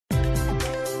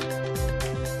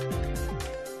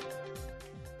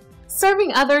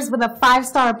Serving others with a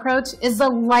 5-star approach is the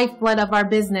lifeblood of our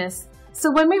business.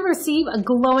 So when we receive a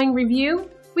glowing review,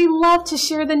 we love to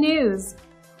share the news.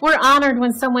 We're honored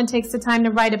when someone takes the time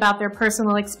to write about their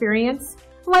personal experience,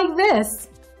 like this.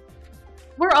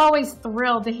 We're always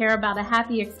thrilled to hear about a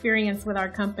happy experience with our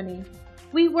company.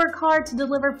 We work hard to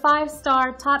deliver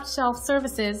 5-star, top-shelf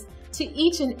services to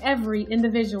each and every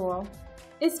individual.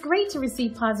 It's great to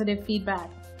receive positive feedback,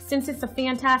 since it's a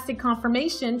fantastic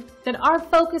confirmation that our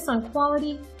focus on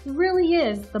quality really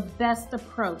is the best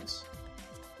approach.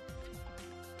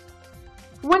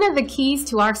 One of the keys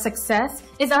to our success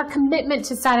is our commitment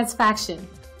to satisfaction.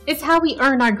 It's how we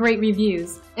earn our great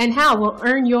reviews, and how we'll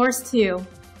earn yours too.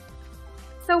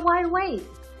 So why wait?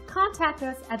 Contact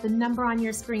us at the number on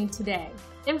your screen today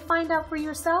and find out for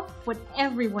yourself what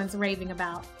everyone's raving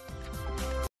about.